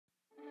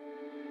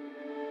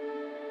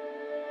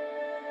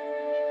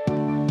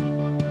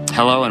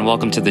Hello and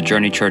welcome to the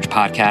Journey Church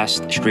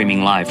podcast,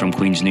 streaming live from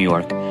Queens, New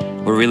York.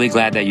 We're really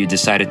glad that you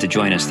decided to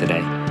join us today.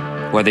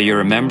 Whether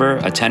you're a member,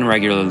 attend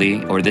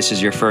regularly, or this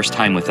is your first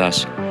time with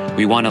us,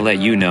 we want to let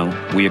you know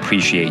we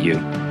appreciate you.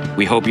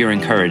 We hope you're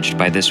encouraged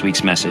by this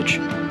week's message.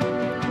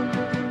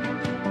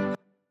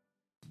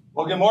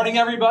 Well, good morning,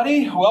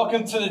 everybody.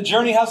 Welcome to the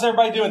Journey. How's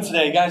everybody doing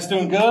today? You guys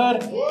doing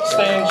good?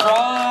 Staying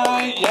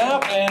dry?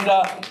 Yep.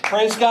 And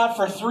praise God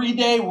for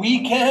 3-day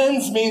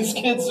weekends. Means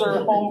kids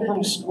are home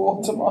from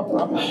school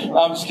tomorrow.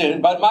 I'm just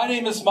kidding. But my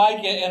name is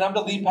Mike, and I'm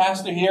the lead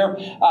pastor here.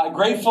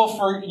 Grateful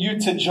for you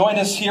to join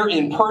us here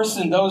in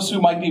person. Those who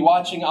might be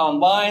watching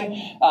online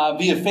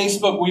via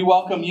Facebook, we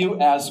welcome you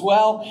as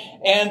well.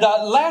 And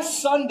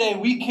last Sunday,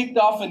 we kicked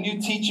off a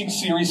new teaching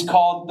series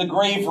called The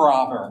Grave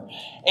Robber.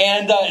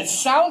 And it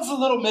sounds a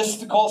little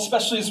mystical,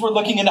 especially as we're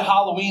looking into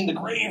Halloween, the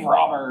grave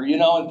robber,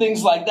 and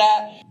things like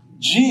that.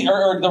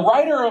 The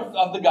writer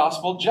of the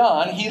gospel,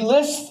 John, he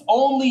lists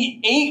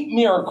only 8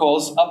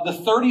 miracles of the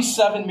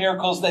 37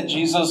 miracles that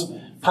Jesus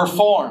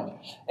performed.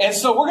 And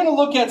so we're going to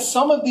look at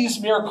some of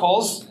these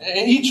miracles,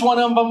 each one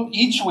of them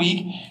each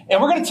week, and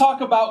we're going to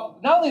talk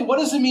about not only what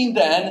does it mean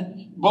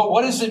then, but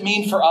what does it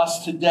mean for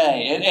us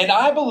today. And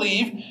I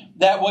believe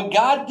that what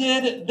God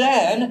did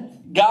then,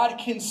 God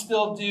can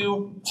still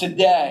do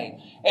today.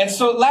 And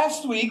so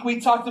last week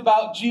we talked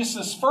about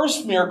Jesus'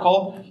 first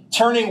miracle,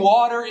 turning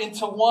water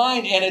into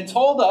wine. And it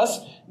told us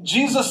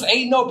Jesus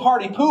ain't no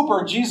party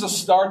pooper. Jesus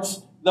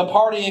starts the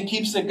party and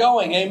keeps it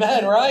going.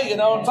 Amen, right? You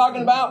know what I'm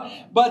talking about?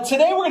 But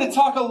today we're going to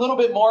talk a little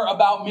bit more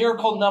about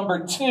miracle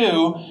number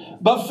 2.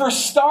 But for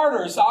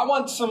starters, I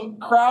want some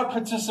crowd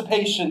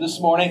participation this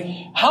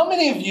morning. How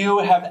many of you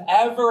have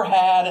ever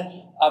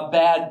had a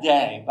bad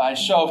day? By a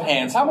show of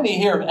hands. How many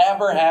here have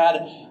ever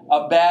had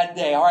a bad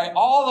day? All right,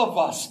 all of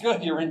us.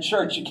 Good, you're in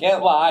church. You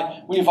can't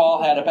lie. We've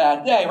all had a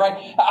bad day,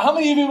 right? How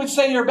many of you would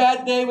say your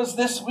bad day was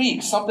this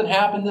week? Something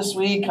happened this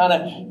week, kind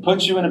of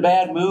put you in a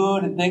bad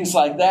mood and things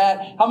like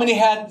that. How many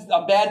had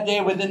a bad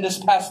day within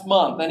this past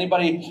month?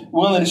 Anybody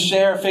willing to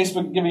share?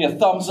 Facebook, give me a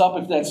thumbs up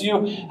if that's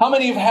you. How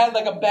many have had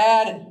like a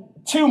bad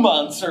 2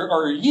 months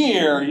or a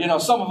year?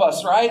 Some of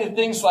us, right? And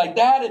things like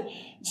that. And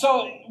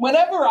so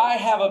whenever I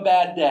have a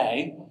bad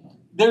day,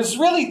 there's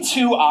really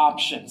 2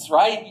 options,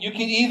 right? You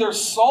can either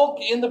sulk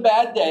in the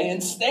bad day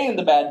and stay in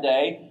the bad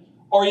day,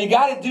 or you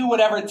got to do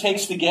whatever it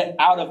takes to get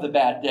out of the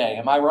bad day.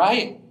 Am I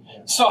right?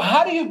 So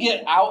how do you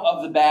get out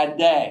of the bad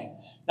day?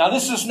 Now,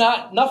 this is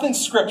nothing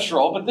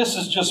scriptural, but this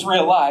is just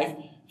real life.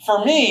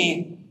 For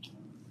me,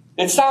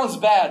 it sounds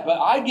bad, but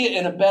I get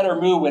in a better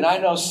mood when I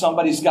know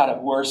somebody's got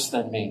it worse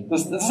than me.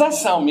 Does that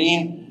sound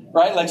mean,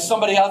 right? Like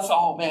somebody else,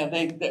 oh man,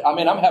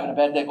 I'm having a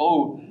bad day.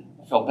 Oh,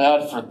 I feel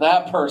bad for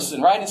that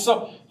person, right? And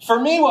so for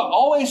me, what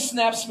always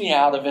snaps me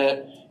out of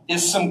it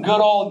is some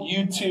good old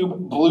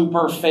YouTube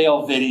blooper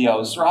fail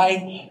videos,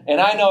 right? And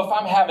I know if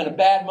I'm having a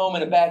bad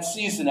moment, a bad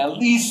season, at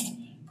least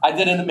I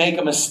didn't make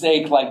a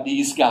mistake like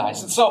these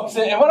guys. And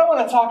what I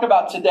want to talk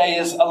about today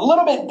is a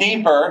little bit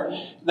deeper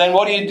than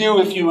what do you do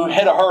if you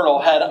hit a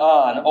hurdle head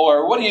on?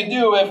 Or what do you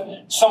do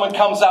if someone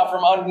comes out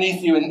from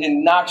underneath you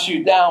and knocks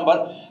you down?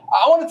 But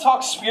I want to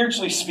talk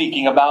spiritually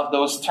speaking about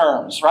those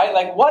terms, right?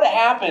 Like what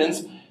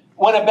happens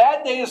when a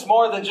bad day is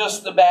more than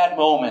just a bad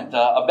moment,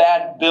 a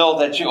bad bill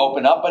that you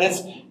open up, but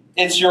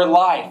it's your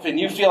life. And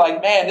you feel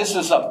like, man, this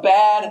is a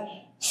bad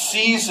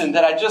season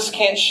that I just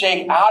can't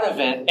shake out of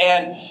it.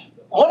 And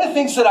one of the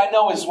things that I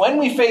know is when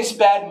we face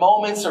bad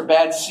moments or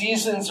bad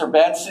seasons or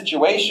bad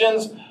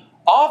situations,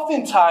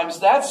 oftentimes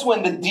that's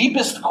when the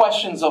deepest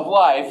questions of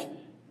life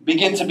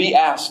begin to be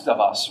asked of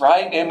us,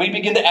 right? And we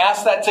begin to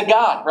ask that to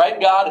God, right?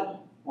 God,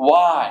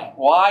 why?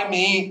 Why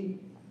me?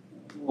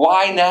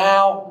 Why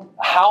now?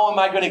 How am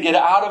I going to get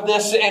out of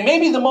this? And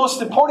maybe the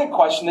most important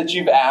question that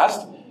you've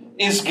asked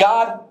is,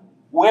 God,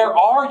 where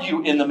are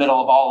you in the middle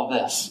of all of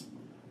this?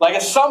 Like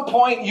at some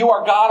point you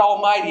are God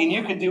Almighty and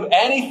you could do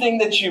anything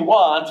that you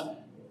want.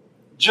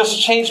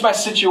 Just change my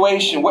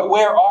situation.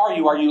 Where are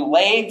you? Are you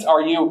late?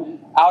 Are you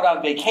out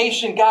on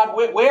vacation? God,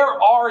 where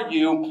are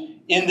you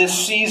in this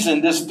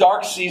season, this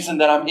dark season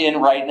that I'm in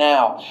right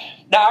now?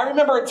 Now, I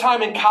remember a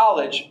time in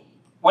college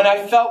when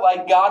I felt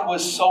like God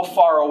was so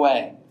far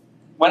away.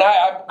 When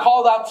I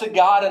called out to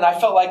God and I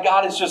felt like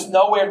God is just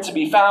nowhere to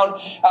be found.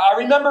 I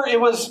remember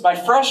it was my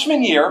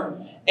freshman year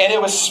and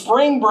it was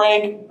spring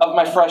break of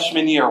my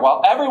freshman year.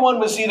 While everyone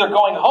was either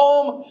going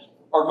home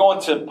or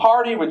going to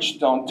party, which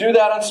don't do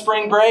that on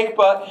spring break,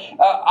 but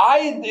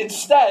I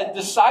instead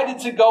decided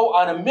to go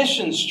on a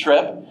missions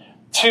trip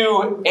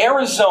to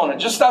Arizona,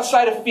 just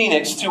outside of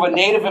Phoenix, to a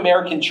Native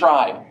American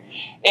tribe.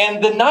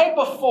 And the night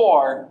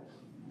before,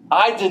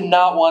 I did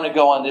not want to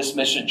go on this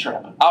mission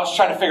trip. I was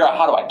trying to figure out,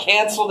 how do I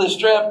cancel this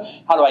trip?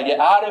 How do I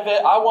get out of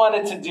it? I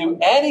wanted to do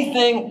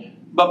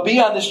anything but be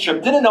on this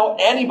trip. Didn't know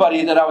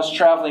anybody that I was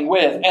traveling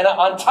with. And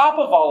on top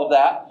of all of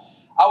that,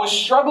 I was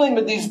struggling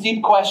with these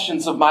deep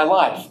questions of my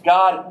life.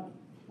 God,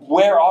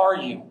 where are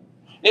you?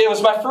 It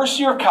was my first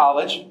year of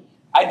college.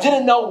 I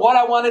didn't know what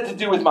I wanted to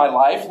do with my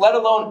life, let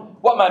alone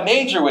what my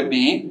major would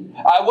be.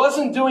 I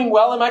wasn't doing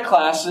well in my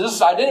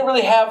classes. I didn't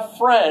really have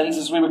friends,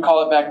 as we would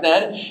call it back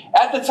then.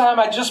 At the time,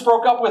 I just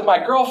broke up with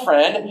my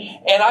girlfriend,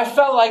 and I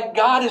felt like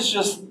God is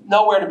just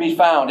nowhere to be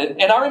found.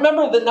 And I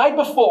remember the night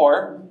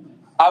before,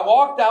 I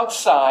walked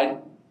outside,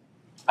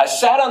 I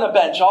sat on a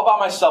bench all by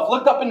myself,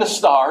 looked up in the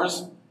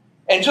stars,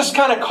 and just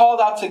kind of called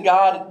out to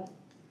God,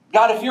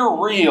 God, if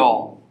you're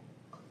real,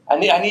 I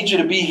need you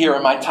to be here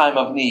in my time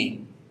of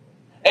need.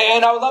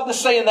 And I would love to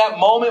say in that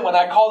moment when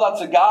I called out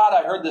to God,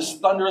 I heard this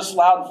thunderous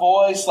loud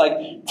voice,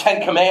 like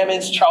 10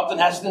 Commandments, Charlton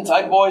Heston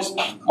type voice.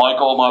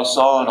 Michael, my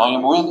son, I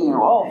am with you.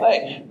 Oh,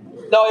 thank.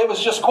 No, it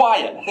was just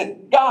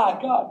quiet.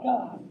 God,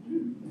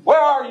 where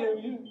are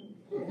you?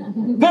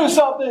 Do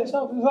something.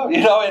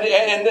 You know,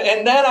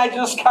 and then I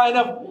just kind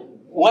of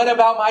went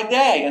about my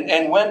day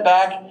and went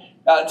back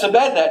to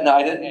bed that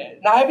night.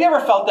 Now, have you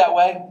ever felt that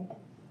way?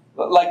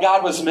 Like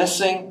God was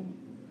missing?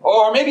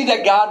 Or maybe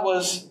that God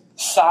was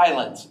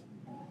silent?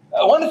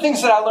 One of the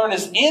things that I learned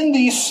is in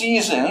these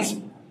seasons,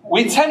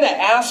 we tend to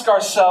ask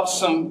ourselves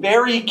some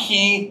very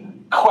key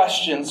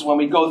questions when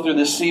we go through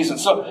this season.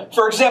 So,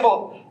 for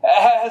example,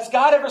 has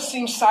God ever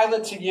seemed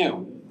silent to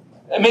you?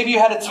 Maybe you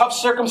had a tough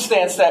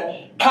circumstance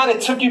that kind of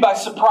took you by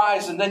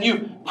surprise, and then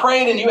you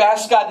prayed and you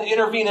asked God to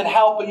intervene and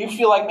help, but you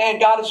feel like, man,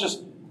 God is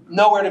just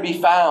nowhere to be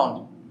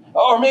found.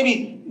 Or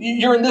maybe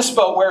you're in this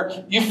boat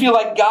where you feel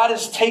like God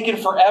has taken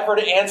forever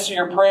to answer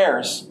your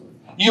prayers.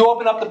 You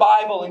open up the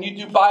Bible and you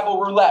do Bible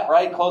roulette,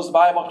 right? Close the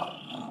Bible.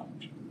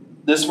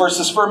 This verse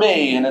is for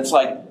me. And it's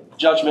like,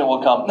 judgment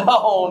will come.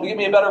 No, give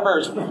me a better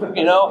verse,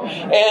 you know?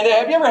 And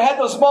have you ever had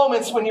those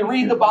moments when you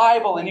read the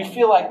Bible and you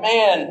feel like,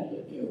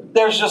 man,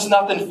 there's just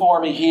nothing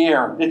for me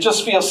here. It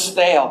just feels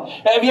stale.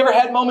 Have you ever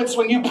had moments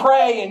when you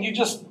pray and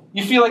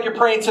you feel like you're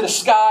praying to the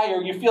sky,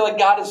 or you feel like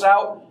God is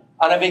out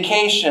on a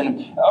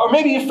vacation? Or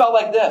maybe you felt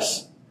like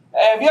this.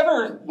 Have you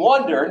ever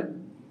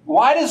wondered,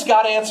 why does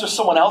God answer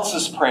someone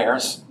else's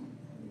prayers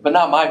but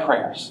not my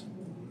prayers?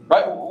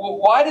 Right?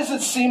 Why does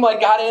it seem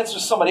like God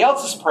answers somebody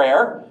else's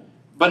prayer,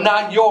 but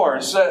not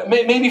yours?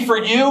 Maybe for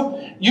you,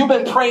 you've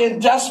been praying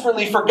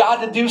desperately for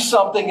God to do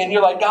something, and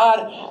you're like,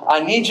 God,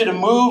 I need you to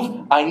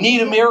move. I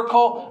need a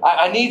miracle.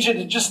 I need you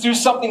to just do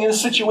something in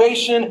this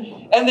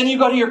situation. And then you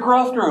go to your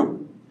growth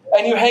group,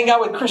 and you hang out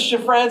with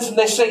Christian friends, and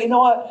they say, you know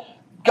what?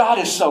 God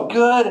is so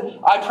good.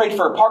 I prayed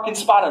for a parking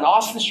spot on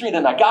Austin Street,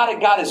 and I got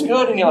it. God is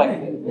good. And you're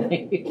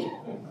like,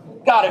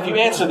 God, if you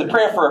answer the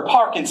prayer for a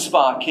parking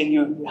spot, can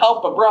you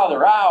help a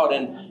brother out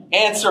and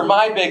answer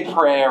my big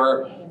prayer?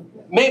 Or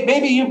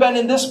maybe you've been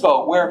in this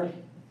boat where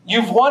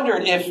you've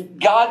wondered if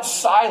God's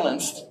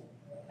silenced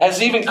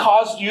has even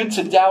caused you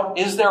to doubt,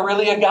 is there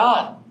really a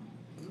God?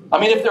 I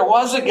mean, if there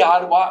was a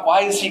God,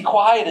 why is he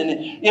quiet?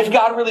 And if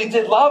God really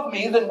did love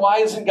me, then why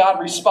isn't God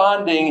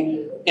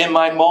responding in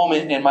my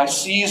moment, in my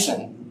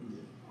season?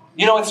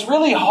 You know, it's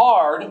really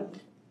hard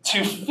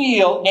to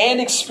feel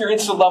and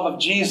experience the love of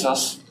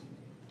Jesus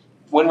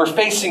when we're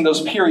facing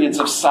those periods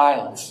of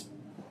silence.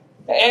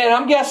 And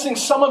I'm guessing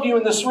some of you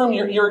in this room,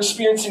 you're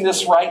experiencing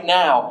this right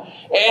now.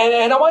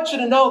 And I want you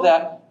to know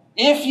that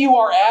if you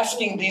are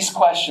asking these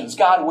questions,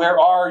 God, where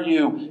are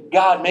you?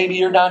 God, maybe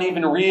you're not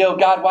even real.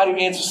 God, why do you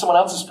answer someone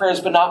else's prayers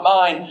but not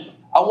mine?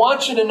 I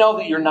want you to know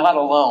that you're not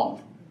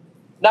alone.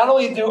 Not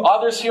only do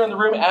others here in the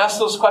room ask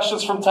those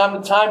questions from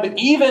time to time, but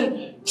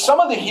even some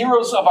of the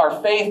heroes of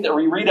our faith that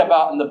we read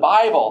about in the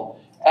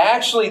Bible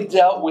actually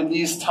dealt with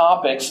these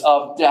topics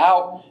of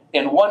doubt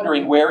and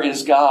wondering, where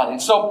is God?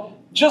 And so,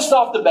 just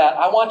off the bat,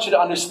 I want you to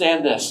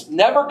understand this.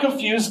 Never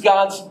confuse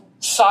God's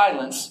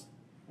silence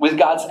with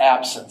God's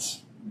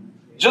absence.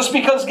 Just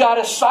because God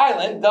is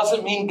silent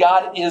doesn't mean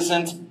God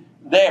isn't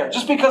there.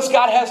 Just because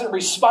God hasn't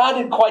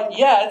responded quite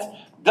yet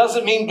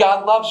doesn't mean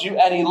God loves you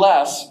any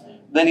less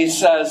than he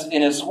says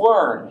in his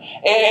word.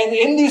 And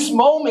in these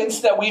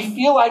moments that we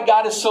feel like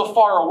God is so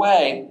far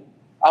away,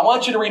 I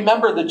want you to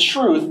remember the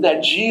truth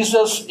that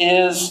Jesus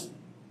is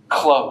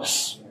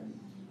close.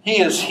 He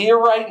is here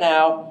right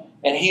now,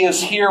 and he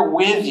is here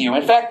with you.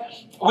 In fact,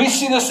 we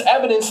see this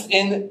evidence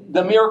in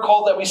the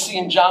miracle that we see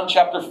in John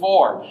chapter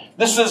 4.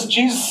 This is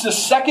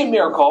Jesus' second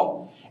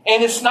miracle,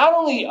 and it's not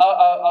only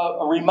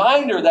a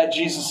reminder that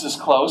Jesus is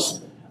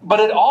close,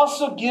 but it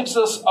also gives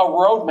us a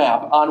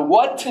roadmap on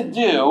what to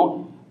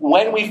do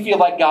when we feel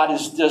like God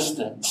is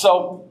distant.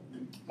 So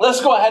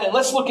let's go ahead and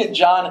let's look at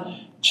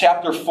John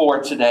chapter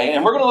 4 today,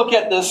 and we're going to look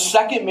at this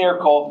second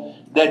miracle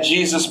that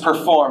Jesus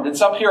performed.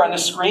 It's up here on the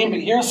screen, but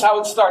here's how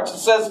it starts. It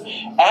says,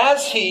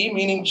 as he,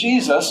 meaning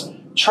Jesus,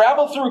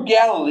 traveled through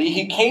Galilee,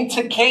 he came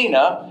to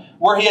Cana,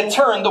 where he had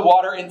turned the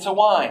water into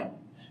wine.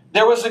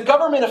 There was a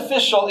government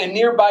official in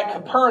nearby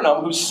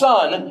Capernaum whose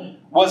son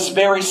was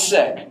very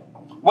sick.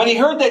 When he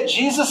heard that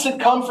Jesus had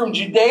come from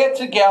Judea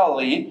to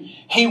Galilee,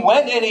 he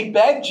went and he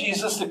begged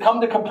Jesus to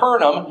come to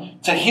Capernaum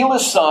to heal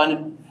his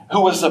son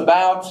who was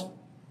about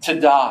to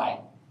die.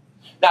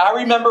 Now,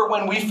 I remember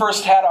when we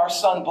first had our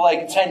son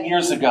Blake 10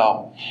 years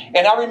ago.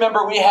 And I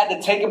remember we had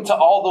to take him to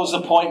all those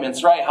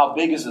appointments, right? How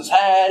big is his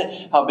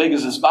head? How big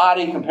is his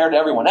body compared to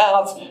everyone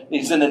else?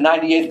 He's in the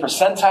 98th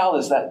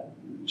percentile.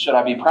 Should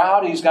I be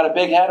proud he's got a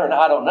big head or not?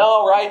 I don't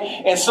know, right?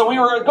 And so we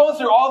were going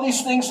through all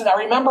these things. And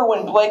I remember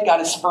when Blake got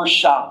his first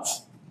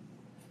shots.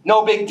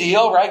 No big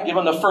deal, right? Give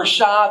him the first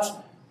shots,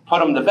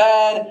 put him to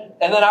bed.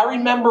 And then I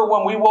remember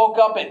when we woke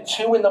up at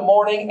 2 in the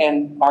morning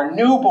and our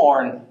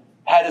newborn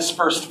had his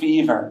first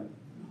fever.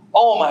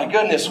 Oh my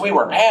goodness, we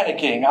were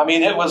panicking. I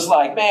mean, it was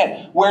like,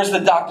 man, where's the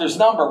doctor's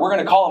number? We're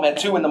going to call him at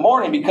 2 in the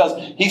morning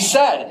because he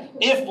said,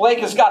 if Blake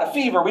has got a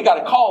fever, we got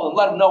to call and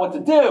let him know what to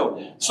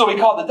do. So we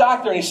called the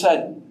doctor and he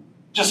said,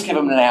 just give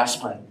him an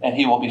aspirin and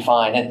he will be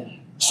fine. And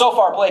so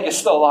far, Blake is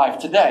still alive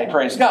today,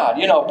 praise God.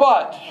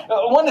 But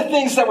one of the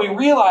things that we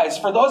realize,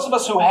 for those of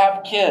us who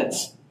have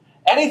kids,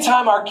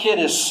 anytime our kid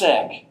is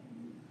sick,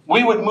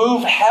 we would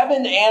move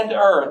heaven and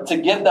earth to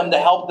give them the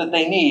help that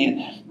they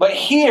need. But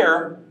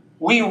here,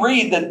 we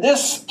read that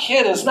this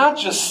kid is not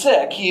just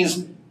sick,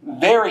 he's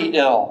very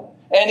ill.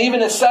 And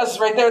even it says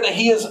right there that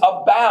he is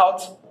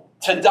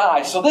about to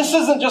die. So this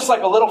isn't just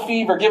like a little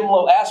fever, give him a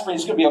little aspirin,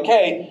 he's going to be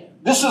okay.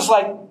 This is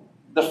like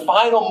the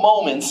final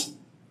moments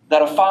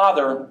that a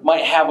father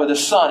might have with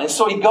his son. And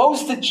so he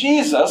goes to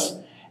Jesus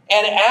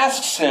and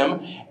asks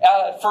him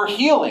for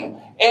healing.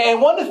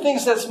 And one of the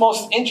things that's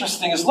most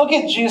interesting is look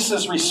at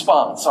Jesus'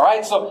 response. All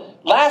right, so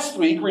last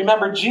week,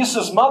 remember,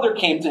 Jesus' mother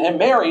came to him,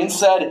 Mary, and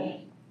said,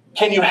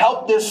 can you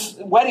help this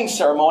wedding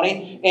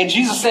ceremony? And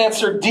Jesus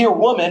answered, dear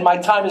woman, my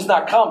time has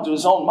not come, to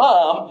his own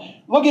mom.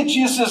 Look at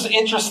Jesus'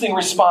 interesting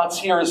response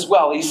here as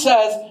well. He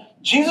says,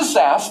 Jesus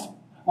asked,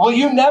 will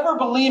you never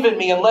believe in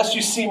me unless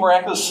you see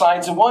miraculous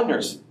signs and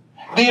wonders?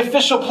 The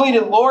official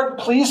pleaded, Lord,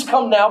 please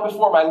come now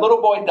before my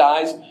little boy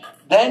dies.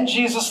 Then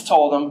Jesus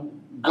told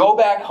him, go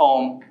back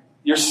home,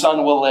 your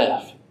son will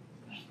live.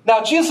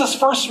 Now, Jesus'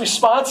 first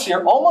response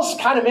here almost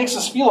kind of makes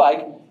us feel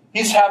like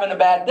he's having a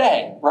bad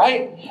day,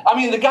 right? I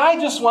mean, the guy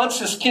just wants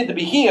his kid to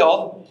be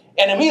healed,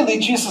 and immediately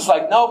Jesus is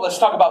like, no, let's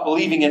talk about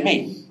believing in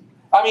me.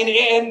 I mean,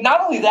 and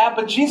not only that,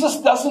 but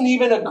Jesus doesn't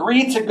even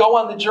agree to go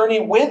on the journey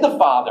with the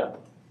Father.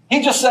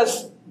 He just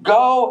says,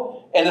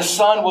 go, and the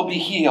son will be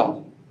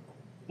healed.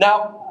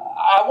 Now,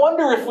 I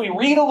wonder if we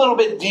read a little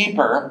bit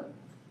deeper,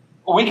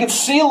 we could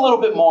see a little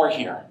bit more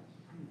here.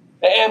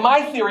 And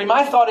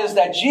my thought is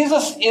that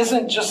Jesus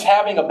isn't just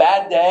having a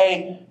bad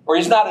day, or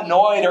he's not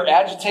annoyed or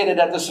agitated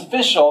at this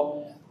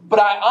official, but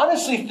I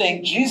honestly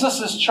think Jesus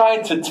is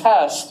trying to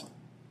test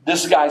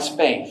this guy's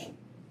faith.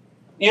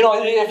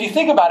 If you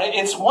think about it,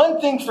 it's one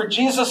thing for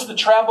Jesus to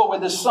travel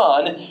with his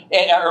son,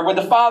 or with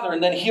the Father,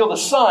 and then heal the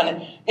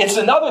son. It's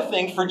another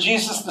thing for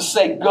Jesus to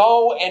say,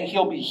 go and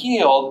he'll be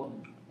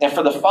healed, and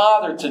for the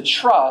Father to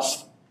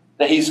trust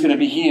that he's going to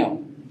be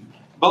healed.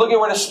 But look at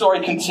where the story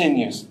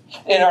continues.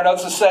 In our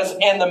notes it says,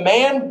 and the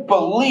man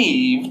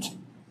believed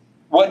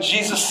what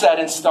Jesus said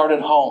and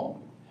started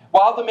home.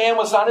 While the man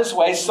was on his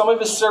way, some of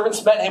his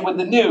servants met him with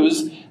the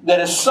news that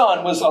his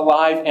son was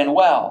alive and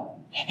well.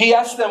 He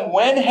asked them,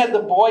 when had the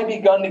boy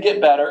begun to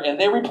get better? And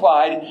they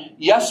replied,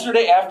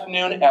 yesterday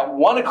afternoon at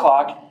 1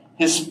 o'clock,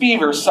 his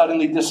fever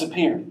suddenly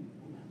disappeared.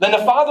 Then the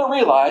father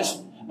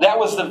realized that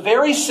was the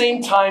very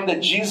same time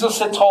that Jesus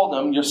had told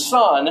him, your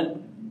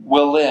son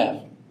will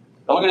live.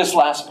 Now look at this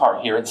last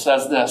part here. It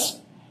says this,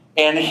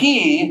 and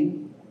he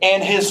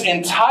and his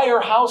entire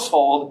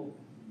household,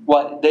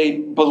 they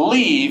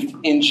believed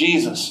in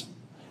Jesus.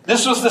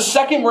 This was the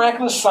second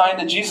miraculous sign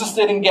that Jesus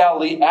did in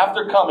Galilee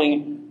after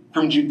coming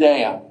from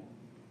Judea.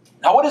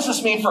 Now, what does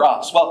this mean for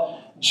us?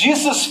 Well,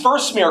 Jesus'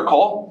 first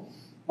miracle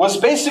was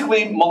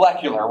basically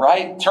molecular,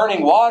 right?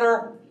 Turning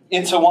water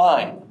into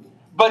wine.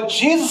 But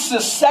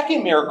Jesus'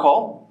 second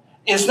miracle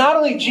is not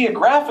only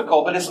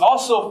geographical, but it's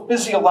also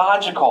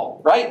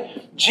physiological,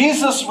 right?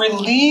 Jesus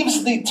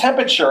relieves the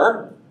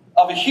temperature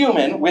of a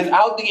human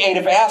without the aid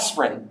of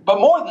aspirin.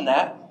 But more than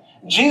that,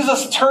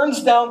 Jesus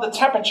turns down the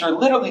temperature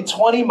literally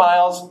 20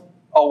 miles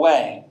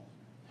away.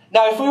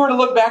 Now, if we were to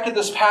look back at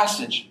this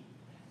passage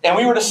and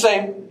we were to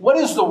say, what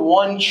is the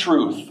one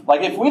truth?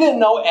 Like if we didn't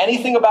know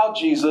anything about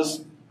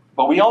Jesus,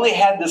 but we only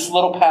had this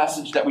little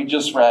passage that we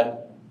just read,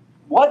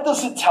 what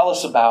does it tell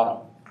us about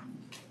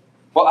him?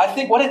 Well, I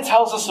think what it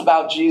tells us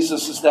about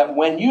Jesus is that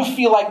when you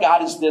feel like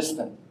God is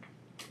distant,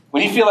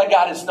 when you feel like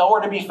God is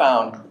nowhere to be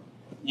found,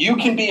 you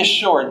can be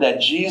assured that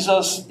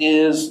Jesus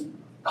is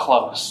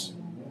close.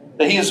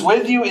 That he is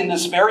with you in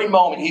this very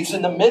moment. He's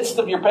in the midst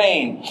of your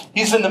pain.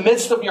 He's in the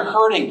midst of your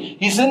hurting.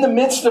 He's in the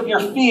midst of your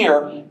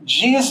fear.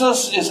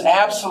 Jesus is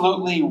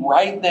absolutely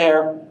right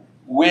there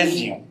with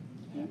you.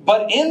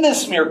 But in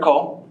this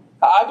miracle,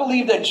 I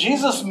believe that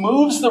Jesus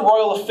moves the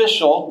royal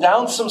official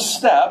down some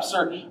steps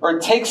or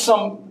takes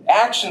some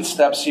action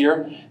steps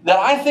here that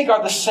I think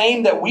are the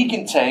same that we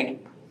can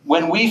take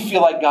when we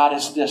feel like God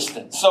is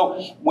distant. So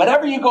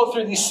whenever you go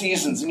through these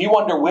seasons and you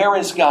wonder, where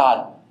is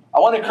God? I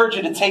want to encourage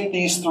you to take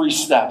these 3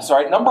 steps. All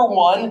right, number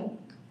 1,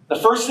 the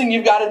first thing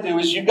you've got to do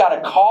is you've got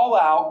to call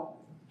out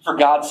for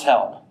God's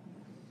help.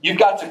 You've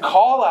got to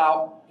call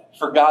out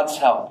for God's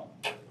help.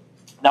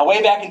 Now,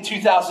 way back in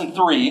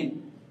 2003,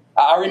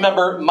 I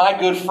remember my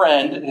good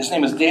friend, his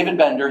name was David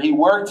Bender, he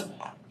worked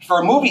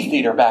for a movie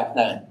theater back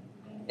then.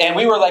 And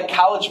we were like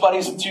college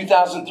buddies in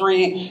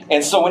 2003.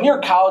 And so when you're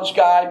a college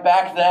guy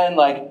back then,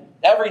 like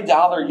every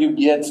dollar you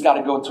get's got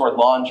to go toward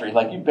laundry.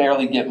 Like you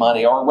barely get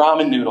money, or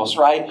ramen noodles,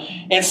 right?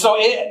 And so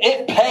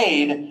it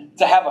paid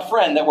to have a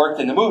friend that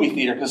worked in the movie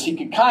theater because he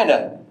could kind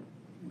of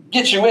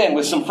get you in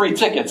with some free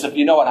tickets, if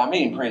you know what I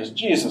mean. Praise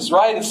Jesus,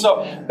 right? And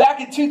so back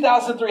in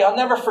 2003, I'll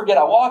never forget,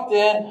 I walked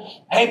in.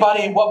 Hey,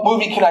 buddy, what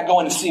movie can I go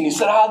in to see? And he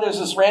said, there's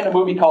this random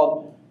movie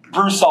called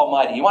Bruce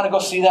Almighty. You want to go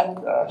see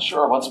that?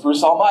 Sure. What's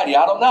Bruce Almighty?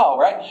 I don't know,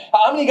 right?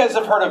 How many of you guys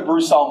have heard of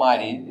Bruce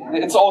Almighty?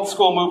 It's an old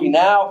school movie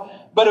now,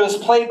 but it was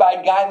played by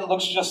a guy that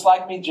looks just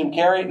like me, Jim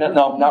Carrey.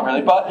 No, not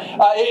really. But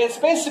it's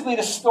basically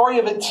the story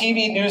of a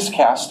TV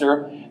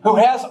newscaster who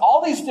has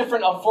all these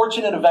different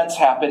unfortunate events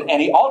happen,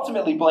 and he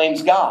ultimately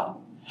blames God.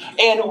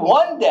 And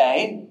one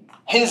day,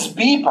 his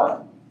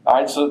beeper, all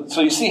right,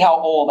 so you see how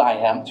old I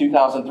am,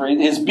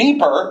 2003, his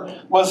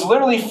beeper was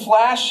literally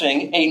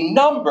flashing a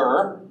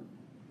number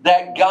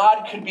that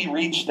God could be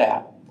reached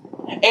at.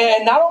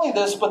 And not only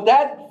this, but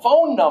that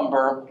phone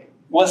number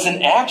was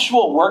an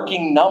actual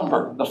working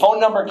number. The phone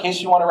number, in case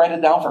you want to write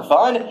it down for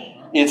fun,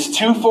 it's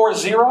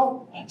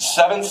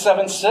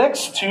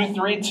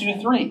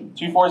 240-776-2323.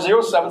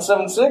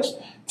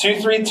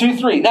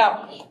 240-776-2323.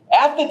 Now,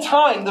 at the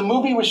time, the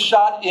movie was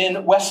shot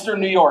in Western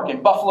New York,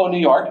 in Buffalo, New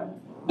York.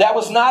 That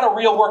was not a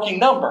real working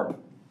number.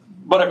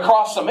 But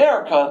across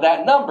America,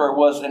 that number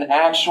was an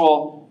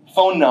actual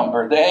phone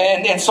number.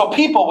 And so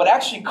people would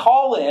actually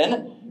call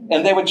in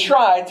and they would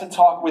try to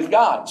talk with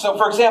God. So,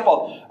 for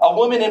example, a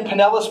woman in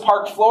Pinellas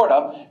Park,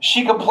 Florida,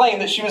 she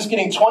complained that she was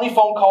getting 20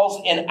 phone calls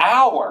an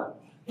hour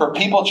for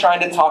people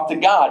trying to talk to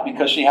God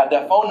because she had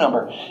that phone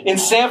number. In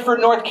Sanford,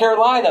 North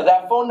Carolina,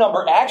 that phone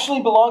number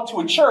actually belonged to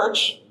a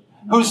church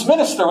whose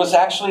minister was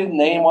actually, the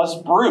name was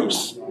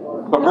Bruce.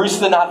 But Bruce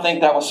did not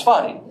think that was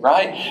funny,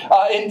 right?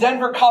 In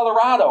Denver,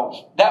 Colorado,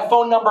 that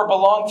phone number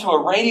belonged to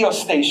a radio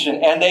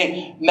station, and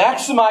they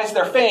maximized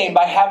their fame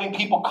by having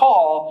people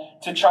call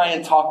to try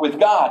and talk with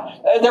God.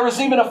 There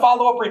was even a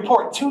follow-up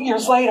report 2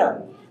 years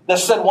later that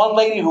said one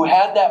lady who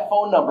had that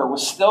phone number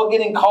was still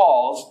getting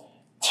calls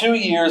 2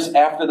 years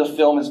after the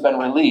film has been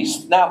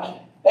released.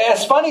 Now,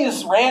 as funny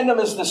as random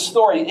as this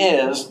story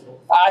is,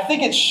 I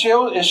think it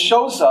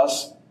shows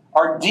us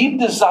our deep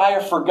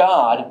desire for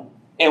God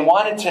and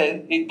wanted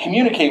to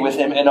communicate with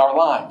Him in our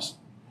lives.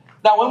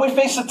 Now, when we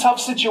face a tough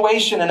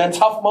situation and a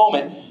tough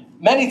moment,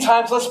 many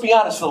times, let's be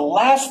honest, the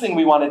last thing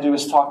we want to do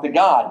is talk to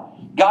God.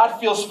 God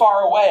feels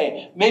far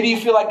away. Maybe you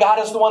feel like God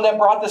is the one that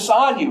brought this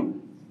on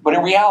you. But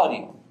in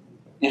reality,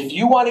 if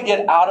you want to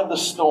get out of the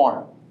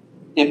storm,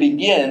 it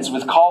begins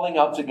with calling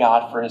out to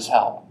God for His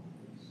help.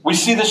 We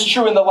see this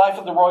true in the life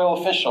of the royal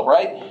official,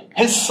 right?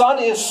 His son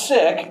is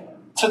sick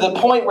to the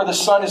point where the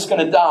son is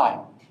going to die.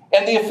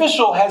 And the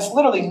official has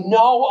literally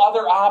no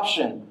other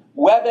option.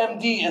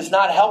 WebMD is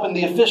not helping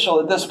the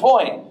official at this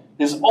point.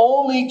 His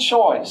only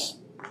choice,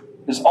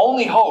 his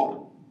only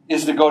hope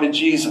is to go to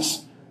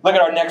Jesus. Look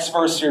at our next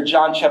verse here,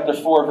 John chapter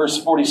 4,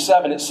 verse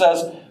 47. It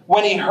says,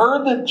 when he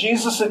heard that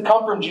Jesus had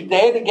come from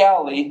Judea to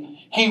Galilee,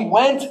 he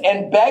went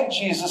and begged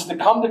Jesus to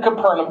come to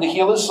Capernaum to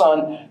heal his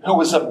son who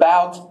was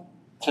about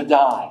to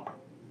die.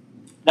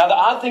 Now, the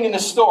odd thing in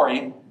this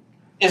story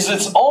is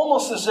it's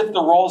almost as if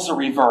the roles are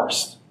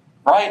reversed,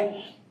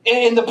 right?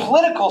 In the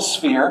political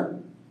sphere,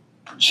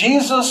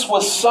 Jesus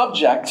was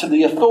subject to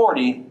the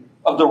authority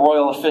of the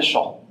royal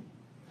official.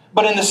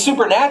 But in the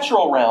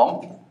supernatural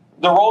realm,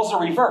 the roles are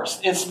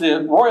reversed. It's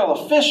the royal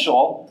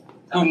official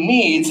who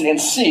needs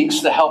and seeks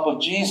the help of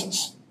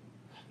Jesus.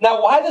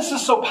 Now, why this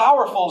is so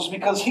powerful is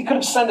because he could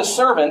have sent a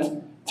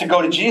servant to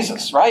go to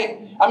Jesus, right?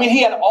 I mean,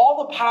 he had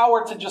all the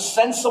power to just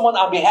send someone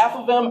on behalf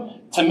of him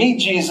to meet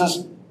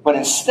Jesus, but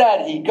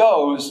instead he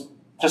goes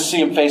to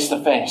see him face to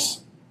face.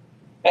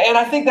 And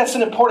I think that's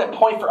an important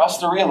point for us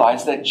to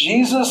realize, that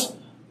Jesus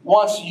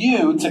wants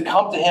you to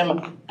come to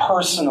Him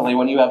personally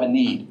when you have a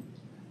need.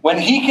 When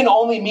He can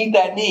only meet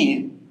that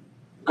need,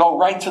 go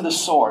right to the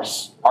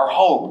source, our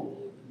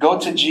hope. Go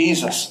to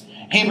Jesus.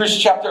 Hebrews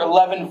chapter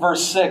 11,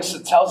 verse 6,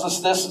 it tells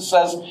us this. It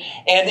says,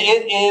 and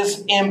it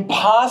is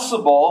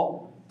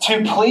impossible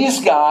to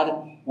please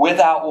God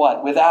without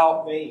what?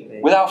 Without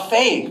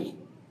faith.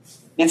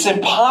 It's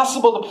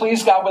impossible to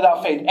please God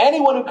without faith.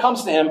 Anyone who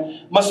comes to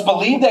Him must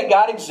believe that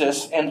God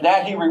exists and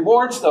that He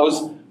rewards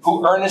those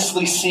who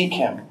earnestly seek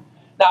Him.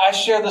 Now, I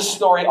share this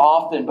story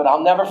often, but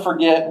I'll never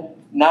forget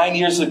 9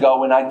 years ago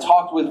when I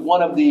talked with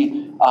one of the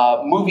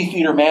movie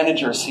theater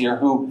managers here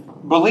who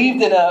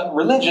believed in a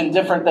religion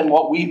different than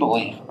what we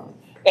believe.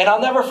 And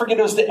I'll never forget,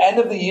 it was the end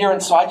of the year,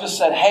 and so I just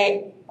said,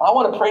 hey, I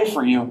want to pray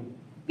for you.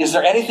 Is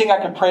there anything I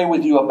can pray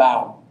with you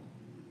about?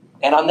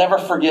 And I'll never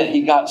forget,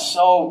 he got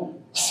so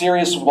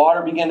serious,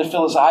 water began to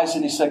fill his eyes,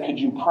 and he said, could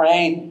you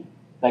pray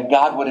that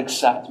God would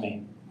accept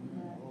me?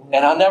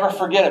 And I'll never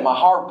forget it. My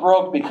heart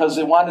broke because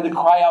it wanted to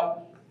cry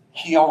out,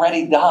 He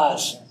already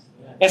does.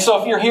 And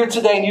so if you're here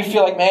today and you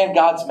feel like, man,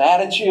 God's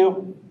mad at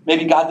you,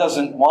 Maybe God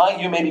doesn't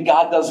want you. Maybe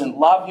God doesn't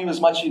love you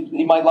as much as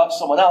he might love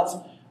someone else.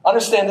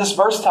 Understand, this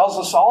verse tells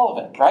us all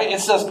of it, right?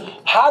 It says,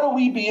 how do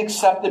we be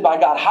accepted by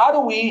God? How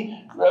do we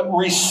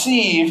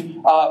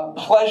receive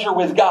pleasure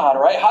with God,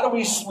 right? How do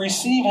we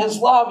receive his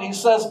love? He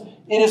says,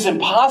 it is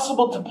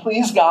impossible to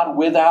please God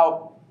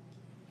without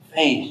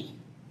faith.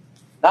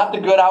 Not the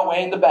good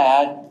outweighing the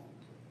bad,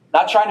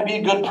 not trying to be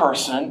a good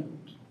person,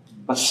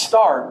 but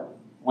start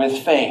with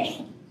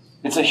faith.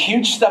 It's a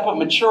huge step of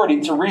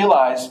maturity to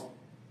realize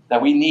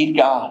that we need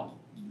God.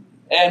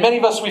 And many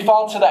of us, we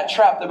fall into that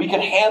trap that we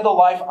can handle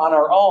life on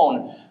our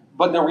own.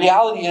 But the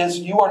reality is,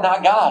 you are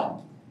not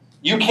God.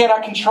 You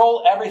cannot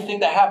control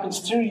everything that happens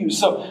to you.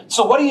 So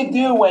what do you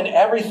do when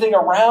everything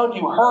around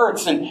you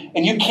hurts and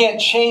you can't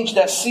change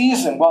that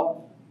season?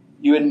 Well,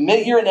 you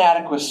admit your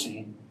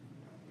inadequacy,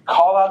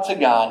 call out to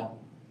God,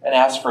 and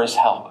ask for his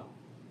help.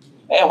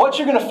 And what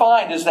you're going to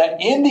find is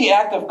that in the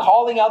act of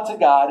calling out to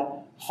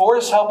God for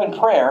his help in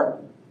prayer,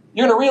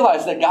 you're going to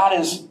realize that God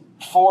is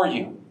for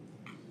you,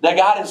 that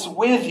God is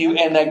with you,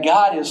 and that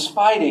God is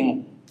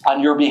fighting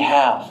on your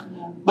behalf.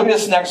 Look at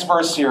this next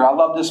verse here. I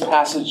love this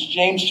passage.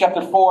 James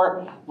chapter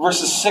 4,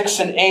 verses 6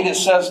 and 8. It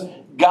says,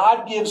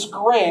 God gives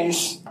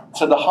grace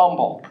to the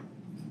humble.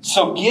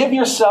 So give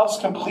yourselves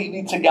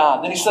completely to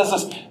God. Then he says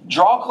this,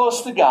 draw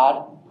close to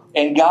God,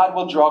 and God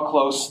will draw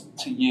close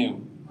to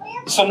you.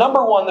 So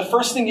number one, the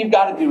first thing you've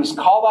got to do is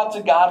call out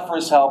to God for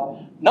his help.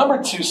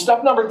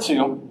 Step number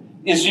two,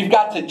 is you've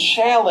got to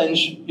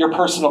challenge your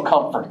personal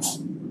comforts.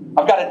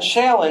 I've got to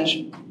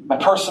challenge my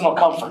personal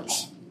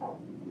comforts.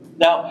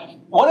 Now,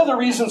 one of the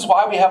reasons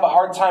why we have a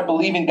hard time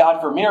believing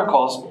God for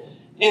miracles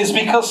is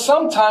because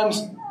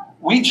sometimes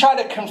we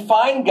try to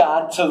confine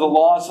God to the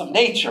laws of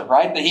nature,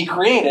 right? That he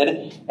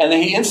created and that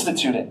he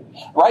instituted,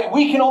 right?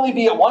 We can only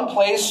be at one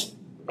place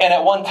and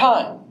at one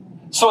time.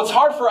 So it's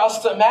hard for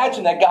us to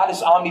imagine that God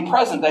is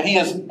omnipresent, that he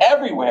is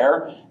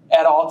everywhere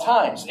at all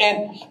times.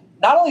 And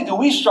not only do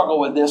we struggle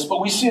with this,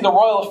 but we see the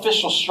royal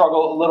officials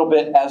struggle a little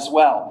bit as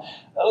well.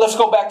 Let's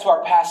go back to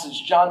our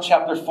passage, John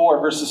chapter 4,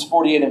 verses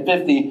 48 and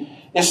 50.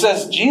 It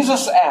says,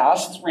 Jesus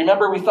asked,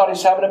 remember we thought he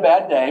was having a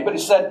bad day, but he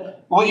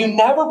said, will you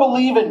never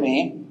believe in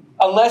me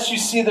unless you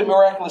see the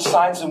miraculous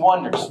signs and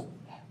wonders?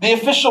 The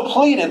official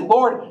pleaded,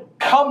 Lord,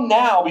 come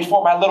now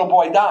before my little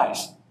boy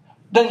dies.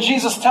 Then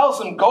Jesus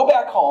tells him, go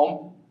back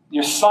home,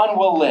 your son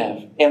will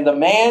live. And the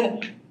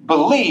man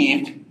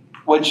believed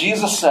what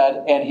Jesus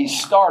said, and he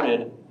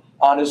started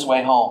on his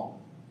way home.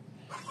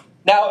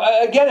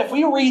 Now, again, if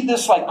we read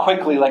this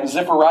quickly, like as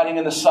if we're riding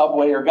in the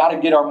subway or got to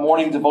get our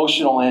morning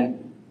devotional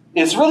in,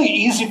 it's really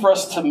easy for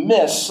us to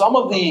miss some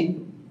of the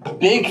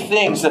big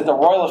things that the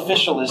royal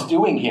official is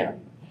doing here.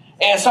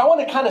 And so I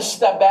want to kind of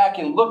step back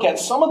and look at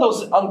some of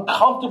those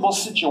uncomfortable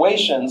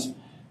situations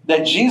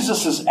that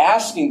Jesus is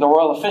asking the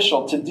royal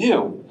official to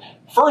do.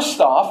 First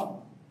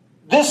off,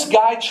 this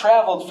guy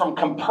traveled from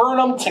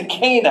Capernaum to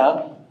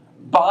Cana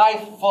by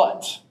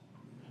foot.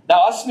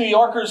 Now, us New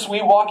Yorkers,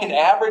 we walk an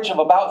average of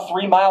about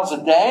 3 miles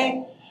a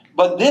day,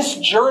 but this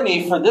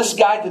journey for this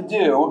guy to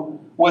do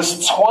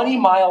was 20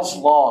 miles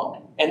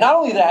long. And not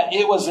only that,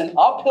 it was an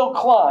uphill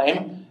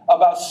climb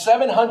about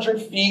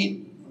 700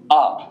 feet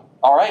up.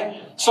 All right?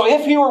 So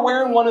if he were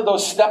wearing one of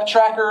those step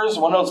trackers,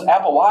 one of those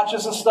Apple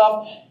Watches and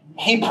stuff,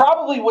 he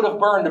probably would have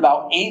burned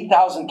about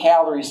 8,000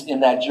 calories in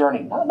that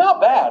journey.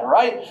 Not bad,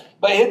 right?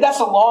 But that's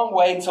a long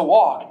way to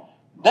walk.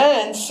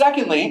 Then,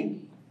 secondly,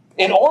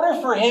 in order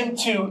for him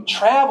to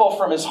travel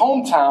from his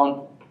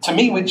hometown to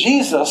meet with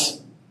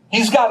Jesus,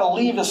 he's got to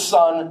leave his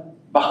son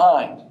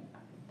behind.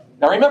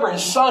 Now remember,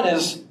 his son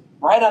is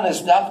right on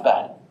his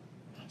deathbed.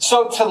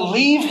 So to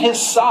leave his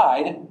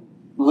side,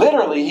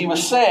 literally he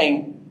was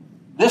saying,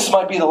 this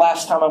might be the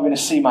last time I'm going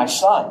to see my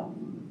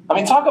son. I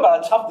mean, talk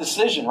about a tough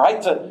decision,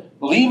 right? To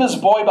leave his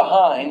boy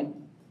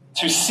behind,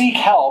 to seek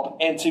help,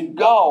 and to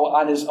go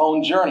on his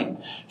own journey.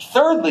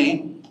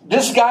 Thirdly,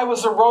 this guy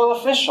was a royal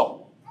official.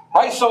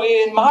 Right, so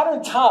in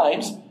modern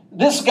times,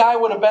 this guy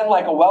would have been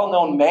like a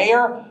well-known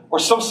mayor or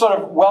some sort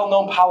of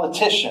well-known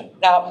politician.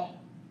 Now,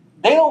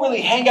 they don't really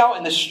hang out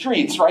in the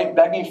streets, right,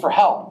 begging for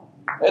help.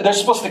 They're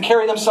supposed to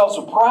carry themselves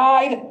with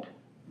pride,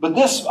 but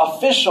this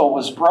official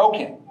was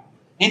broken.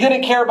 He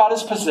didn't care about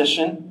his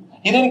position.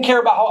 He didn't care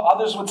about how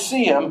others would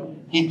see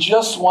him. He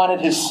just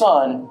wanted his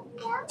son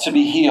to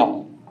be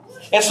healed.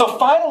 And so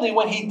finally,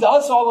 when he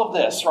does all of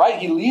this, right,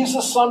 he leaves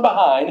his son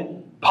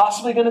behind,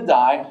 possibly going to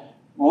die,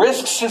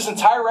 risks his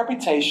entire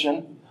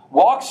reputation,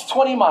 walks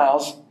 20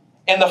 miles,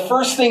 and the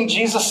first thing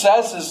Jesus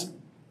says is,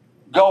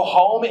 go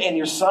home and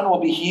your son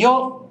will be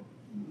healed?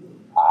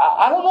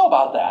 I don't know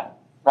about that,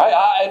 right?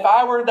 If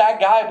I were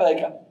that guy, I'd be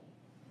like,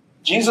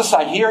 Jesus,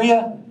 I hear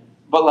you,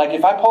 but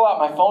if I pull out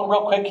my phone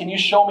real quick, can you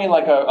show me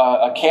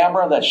a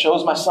camera that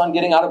shows my son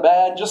getting out of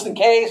bed, just in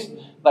case?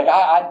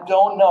 I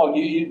don't know.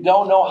 You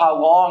don't know how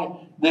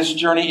long this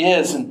journey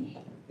is. And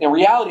in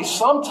reality,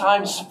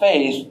 sometimes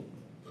faith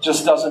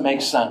just doesn't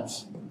make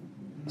sense.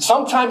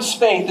 Sometimes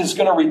faith is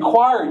going to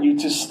require you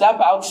to step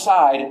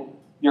outside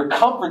your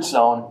comfort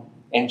zone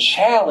and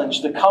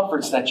challenge the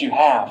comforts that you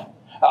have.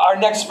 Our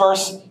next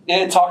verse,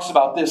 it talks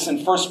about this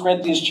in 1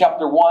 Corinthians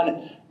chapter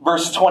 1,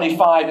 verse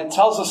 25. It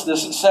tells us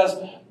this. It says,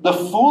 the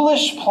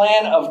foolish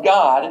plan of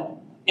God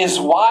is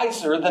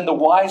wiser than the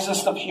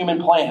wisest of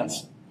human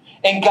plans.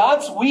 And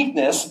God's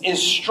weakness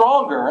is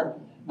stronger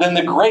than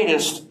the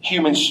greatest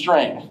human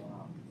strength.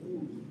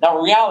 Now,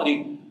 in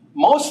reality,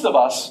 most of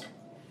us,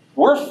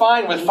 we're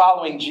fine with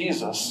following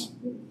Jesus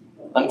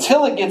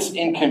until it gets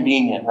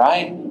inconvenient,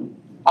 right?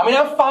 I mean,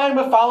 I'm fine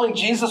with following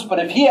Jesus, but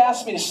if he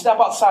asks me to step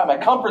outside my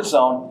comfort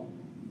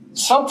zone,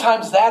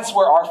 sometimes that's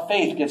where our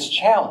faith gets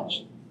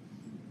challenged.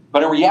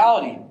 But in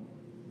reality,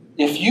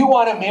 if you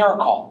want a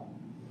miracle,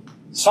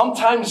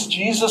 sometimes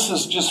Jesus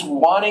is just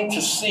wanting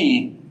to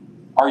see,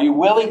 are you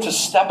willing to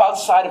step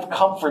outside of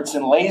comforts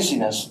and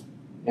laziness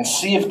and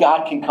see if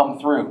God can come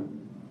through?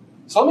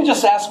 So let me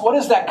just ask, what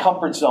is that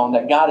comfort zone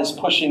that God is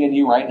pushing in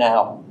you right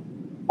now?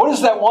 What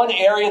is that one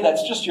area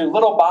that's just your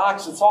little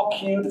box? It's all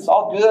cute. It's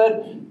all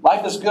good.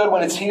 Life is good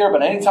when it's here.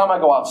 But anytime I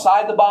go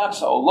outside the box,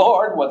 oh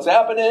Lord, what's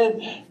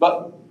happening?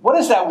 But what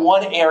is that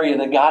one area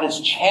that God is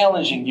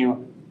challenging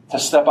you to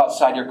step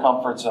outside your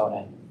comfort zone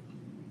in?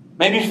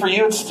 Maybe for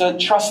you, it's to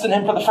trust in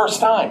him for the first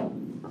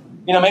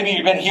time. You know, maybe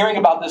you've been hearing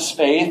about this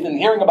faith and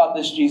hearing about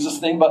this Jesus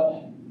thing, but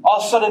all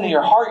of a sudden in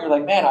your heart, you're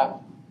like, man,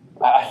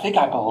 I think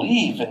I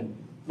believe. And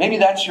maybe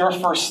that's your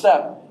first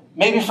step.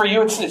 Maybe for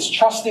you, it's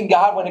trusting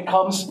God when it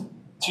comes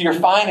to your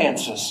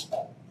finances.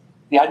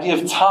 The idea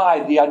of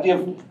tithe, the idea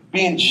of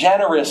being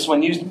generous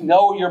when you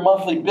know your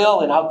monthly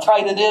bill and how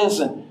tight it is,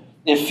 and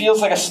it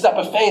feels like a step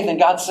of faith, and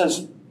God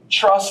says,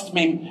 trust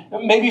me.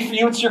 Maybe for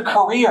you, it's your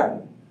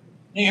career.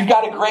 You've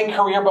got a great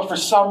career, but for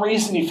some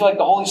reason, you feel like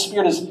the Holy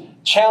Spirit is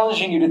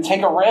challenging you to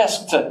take a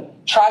risk, to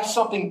try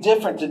something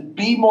different, to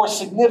be more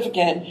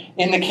significant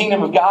in the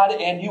kingdom of God,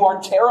 and you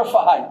are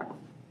terrified.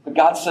 But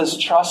God says,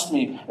 trust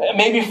me.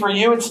 Maybe for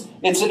you,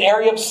 it's an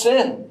area of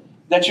sin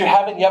that you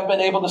haven't yet been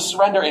able to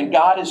surrender, and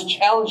God is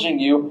challenging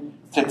you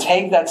to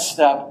take that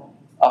step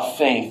of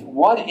faith.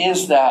 What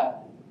is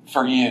that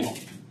for you?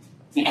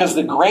 Because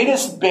the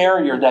greatest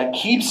barrier that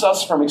keeps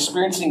us from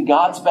experiencing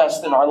God's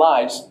best in our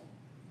lives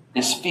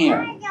is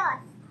fear.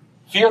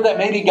 Fear that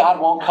maybe God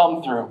won't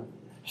come through.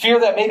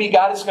 Fear that maybe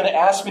God is going to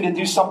ask me to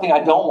do something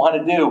I don't want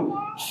to do.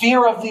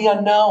 Fear of the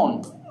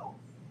unknown.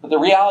 But the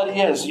reality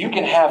is, you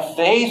can have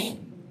faith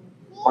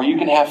or you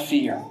can have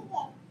fear.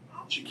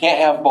 But you can't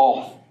have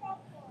both.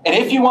 And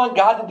if you want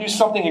God to do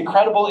something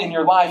incredible in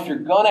your life, you're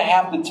going to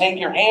have to take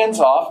your hands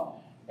off.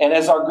 And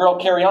as our girl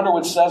Carrie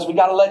Underwood says, we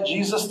got to let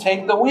Jesus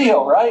take the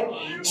wheel,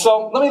 right?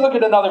 So let me look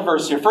at another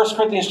verse here. 1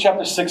 Corinthians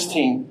chapter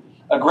 16,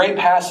 a great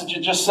passage.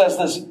 It just says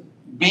this,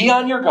 be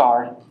on your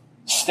guard,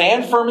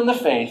 stand firm in the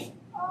faith,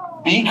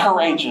 be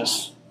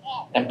courageous,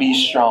 and be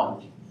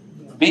strong.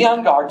 Be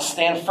on guard,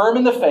 stand firm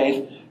in the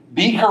faith,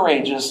 be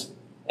courageous,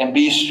 and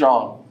be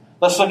strong.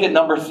 Let's look at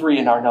number 3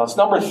 in our notes.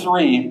 Number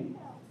 3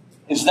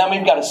 is then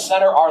we've got to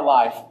center our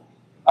life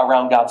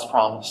around God's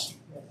promise.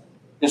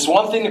 It's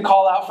one thing to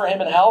call out for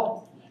him and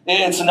help.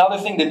 It's another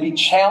thing to be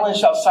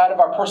challenged outside of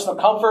our personal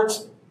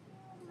comforts.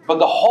 But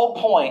the whole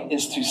point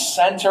is to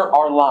center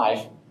our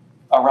life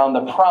around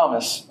the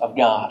promise of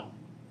God.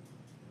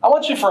 I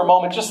want you for a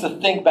moment just to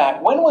think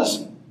back. When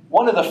was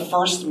one of the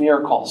first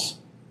miracles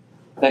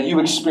that you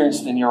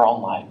experienced in your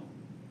own life?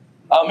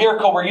 A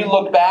miracle where you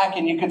look back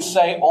and you could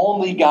say,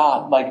 only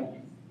God. Like,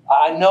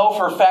 I know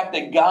for a fact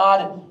that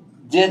God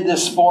did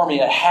this for me.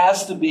 It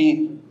has to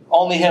be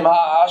only him.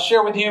 I'll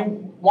share with you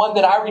one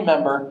that I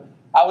remember.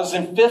 I was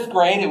in 5th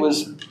grade. It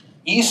was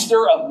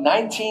Easter of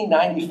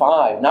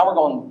 1995. Now we're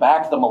going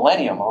back the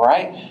millennium, all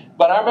right?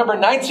 But I remember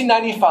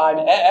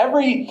 1995,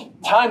 every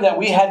time that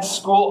we had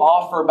school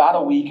off for about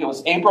a week, it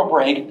was April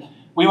break,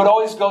 we would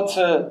always go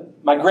to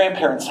my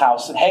grandparents'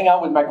 house and hang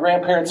out with my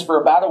grandparents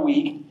for about a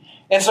week.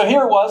 And so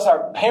here it was,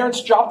 our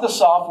parents dropped us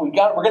off. We're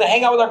going to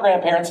hang out with our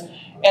grandparents.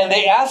 And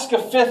they asked a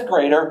 5th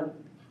grader,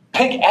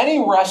 pick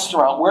any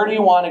restaurant. Where do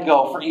you want to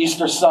go for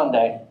Easter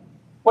Sunday?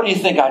 What do you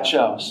think I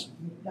chose?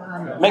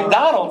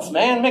 McDonald's,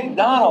 man.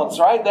 McDonald's,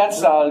 right?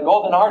 That's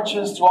Golden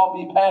Arches, 12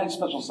 beef patty,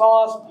 special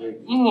sauce. I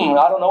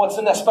don't know what's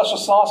in that special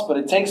sauce, but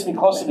it takes me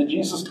closer to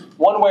Jesus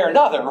one way or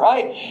another,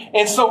 right?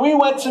 And so we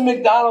went to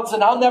McDonald's,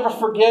 and I'll never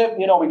forget,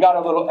 we got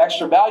a little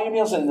extra value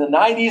meals. In the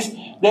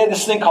 90s, they had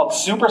this thing called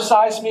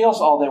supersized meals.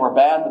 Oh, they were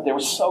bad, but they were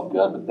so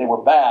good, but they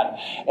were bad.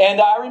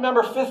 And I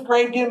remember 5th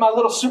grade getting my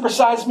little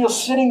supersized meal,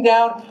 sitting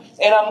down,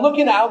 and I'm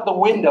looking out the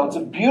window. It's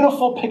a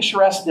beautiful,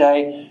 picturesque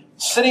day.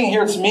 Sitting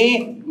here, it's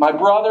me, my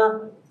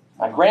brother,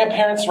 my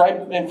grandparents right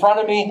in front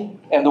of me,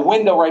 and the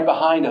window right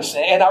behind us.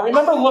 And I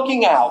remember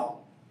looking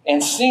out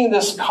and seeing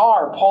this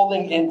car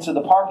pulling into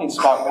the parking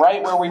spot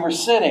right where we were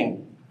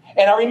sitting.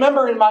 And I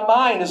remember in my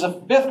mind as a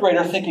 5th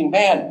grader thinking,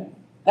 man,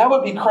 that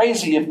would be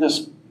crazy if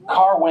this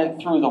car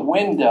went through the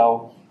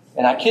window.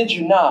 And I kid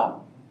you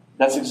not,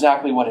 that's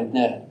exactly what it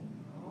did.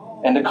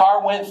 And the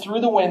car went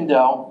through the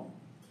window,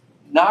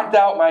 knocked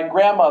out my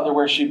grandmother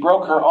where she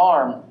broke her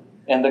arm,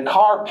 and the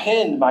car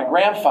pinned my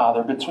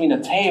grandfather between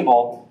a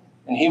table,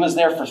 and he was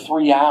there for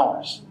 3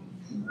 hours.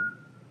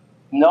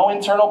 No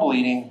internal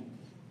bleeding.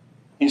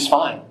 He's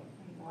fine.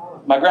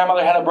 My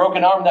grandmother had a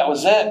broken arm. That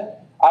was it.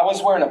 I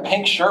was wearing a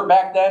pink shirt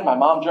back then. My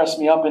mom dressed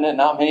me up in it,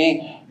 not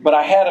me. But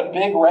I had a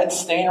big red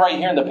stain right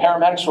here, and the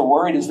paramedics were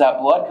worried, is that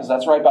blood? Because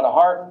that's right by the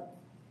heart.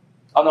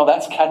 Oh, no,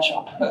 that's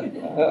ketchup.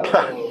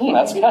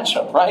 That's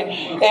ketchup, right?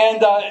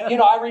 And,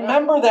 I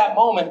remember that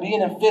moment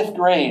being in 5th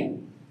grade.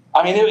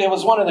 I mean, it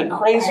was one of the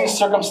craziest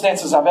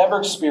circumstances I've ever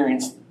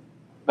experienced.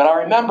 But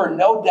I remember,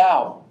 no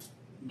doubt,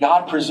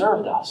 God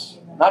preserved us.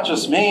 Not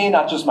just me,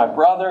 not just my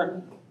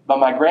brother, but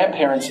my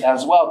grandparents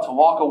as well, to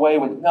walk away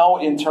with no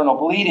internal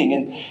bleeding.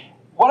 And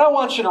what I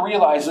want you to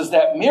realize is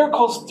that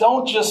miracles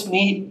don't just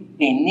meet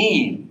a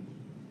need,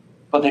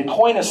 but they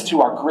point us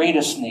to our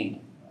greatest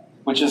need,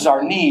 which is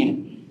our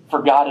need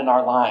for God in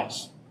our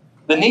lives.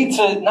 The need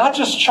to not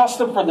just trust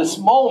Him for this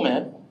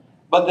moment,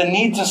 but the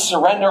need to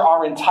surrender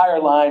our entire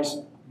lives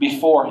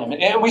before Him.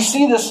 And we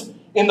see this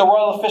in the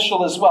royal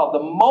official as well. The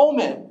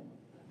moment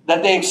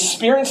that they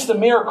experienced the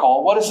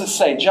miracle, what does it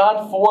say?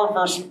 John 4,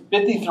 verse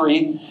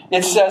 53,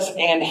 it says,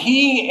 and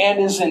he and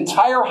his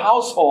entire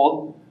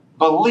household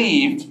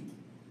believed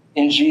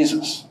in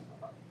Jesus.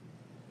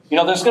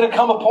 There's going to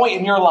come a point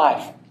in your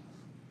life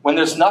when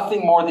there's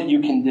nothing more that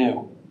you can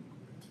do.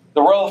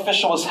 The royal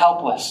official was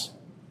helpless.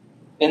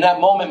 In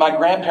that moment, my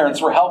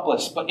grandparents were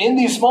helpless. But in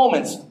these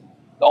moments,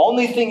 the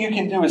only thing you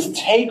can do is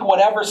take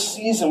whatever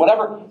season,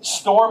 whatever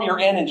storm you're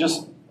in, and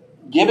just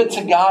give it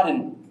to God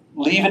and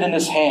leave it in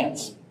His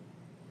hands.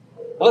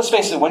 But let's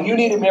face it, when you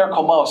need a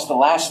miracle most, the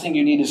last thing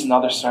you need is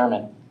another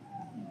sermon.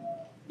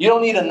 You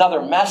don't need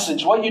another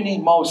message. What you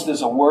need most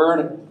is a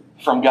word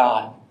from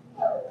God.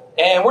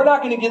 And we're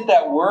not going to get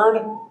that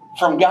word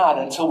from God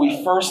until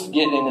we first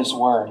get in His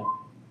word.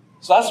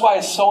 So that's why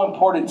it's so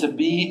important to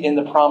be in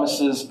the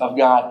promises of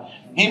God.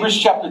 Hebrews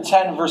chapter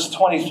 10, verse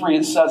 23,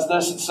 it says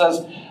this. It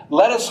says,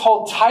 let us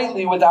hold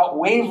tightly without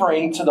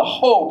wavering to the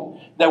hope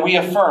that we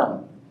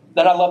affirm.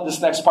 Then I love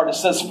this next part. It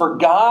says, for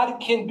God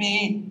can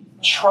be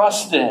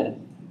trusted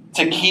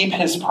to keep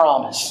His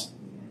promise.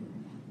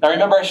 Now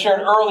remember I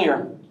shared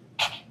earlier,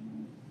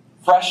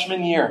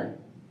 freshman year,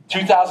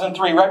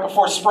 2003, right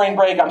before spring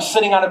break, I'm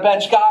sitting on a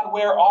bench. God,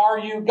 where are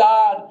you?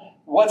 God,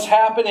 what's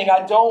happening?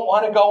 I don't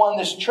want to go on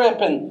this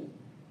trip. And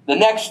the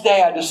next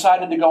day, I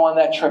decided to go on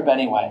that trip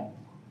anyway.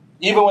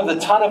 Even with a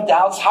ton of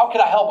doubts, how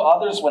can I help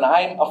others when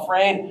I'm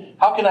afraid?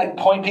 How can I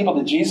point people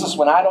to Jesus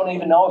when I don't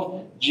even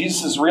know if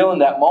Jesus is real in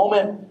that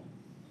moment?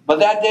 But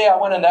that day, I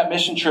went on that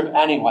mission trip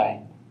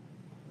anyway.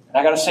 And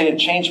I got to say, it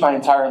changed my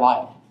entire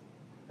life.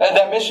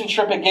 That mission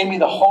trip, it gave me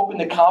the hope and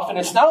the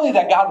confidence, not only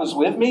that God was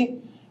with me,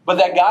 but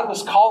that God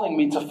was calling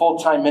me to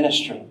full-time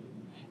ministry.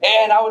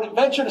 And I would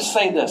venture to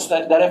say this,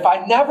 that if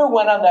I never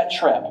went on that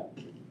trip,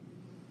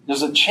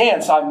 there's a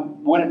chance I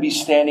wouldn't be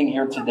standing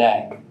here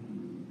today.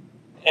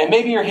 And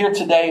maybe you're here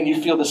today and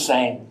you feel the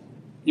same.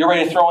 You're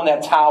ready to throw in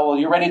that towel.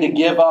 You're ready to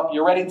give up.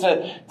 You're ready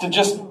to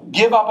just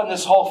give up on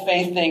this whole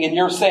faith thing. And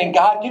you're saying,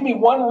 God, give me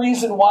one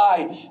reason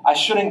why I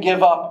shouldn't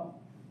give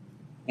up.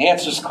 The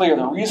answer is clear.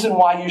 The reason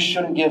why you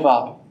shouldn't give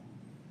up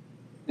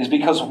is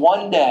because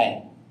one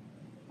day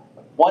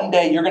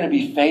you're going to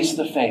be face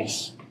to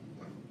face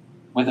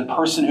with the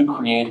person who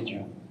created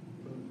you.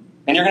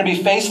 And you're going to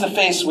be face to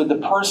face with the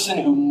person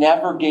who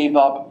never gave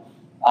up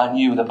on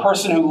you. The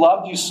person who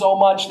loved you so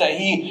much that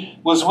He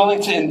was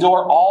willing to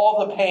endure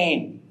all the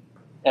pain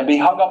and be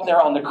hung up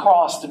there on the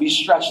cross, to be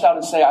stretched out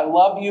and say, I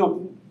love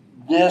you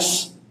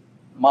this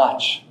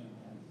much.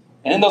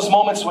 And in those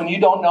moments when you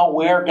don't know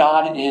where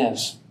God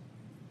is,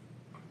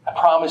 I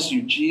promise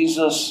you,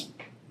 Jesus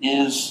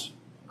is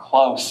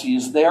close. He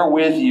is there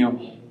with you,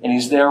 and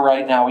He's there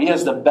right now. He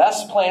has the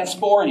best plans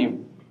for you.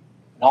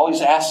 And all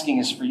He's asking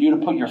is for you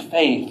to put your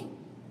faith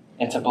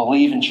and to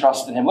believe and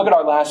trust in Him. Look at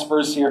our last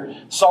verse here.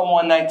 Psalm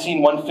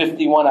 119,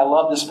 151. I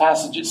love this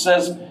passage. It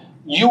says,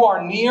 you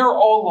are near,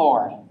 O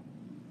Lord,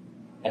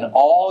 and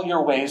all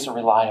your ways are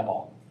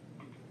reliable.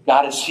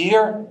 God is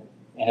here,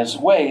 and His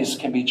ways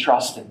can be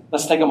trusted.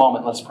 Let's take a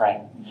moment. Let's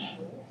pray.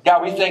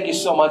 God, we thank you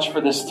so much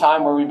for this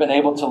time where we've been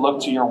able to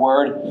look to your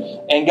word.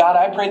 And God,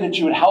 I pray that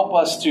you would help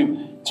us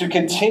to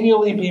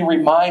continually be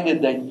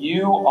reminded that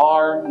you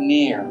are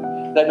near.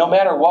 That no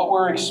matter what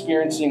we're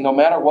experiencing, no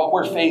matter what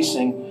we're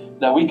facing,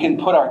 that we can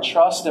put our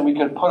trust and we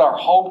can put our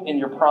hope in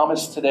your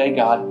promise today,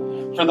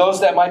 God. For those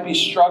that might be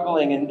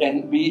struggling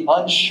and be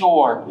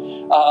unsure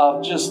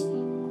of just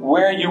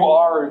where you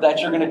are or that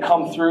you're going to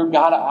come through,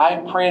 God,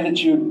 I pray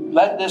that you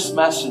let this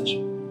message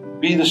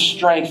be the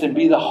strength and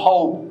be the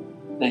hope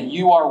that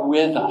you are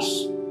with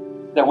us,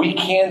 that we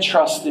can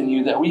trust in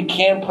you, that we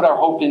can put our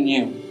hope in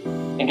you.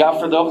 And God,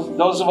 for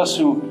those of us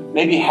who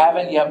maybe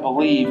haven't yet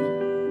believed,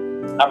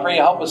 I pray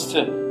you help us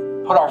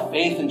to put our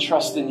faith and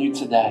trust in you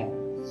today.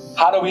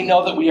 How do we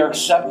know that we are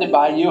accepted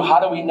by you? How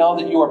do we know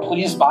that you are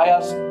pleased by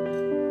us?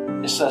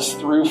 It says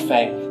through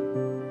faith.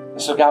 And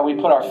so God, we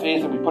put our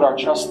faith and we put our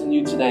trust in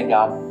you today,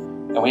 God.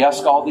 And we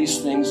ask all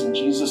these things in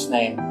Jesus'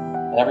 name.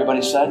 And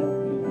everybody said,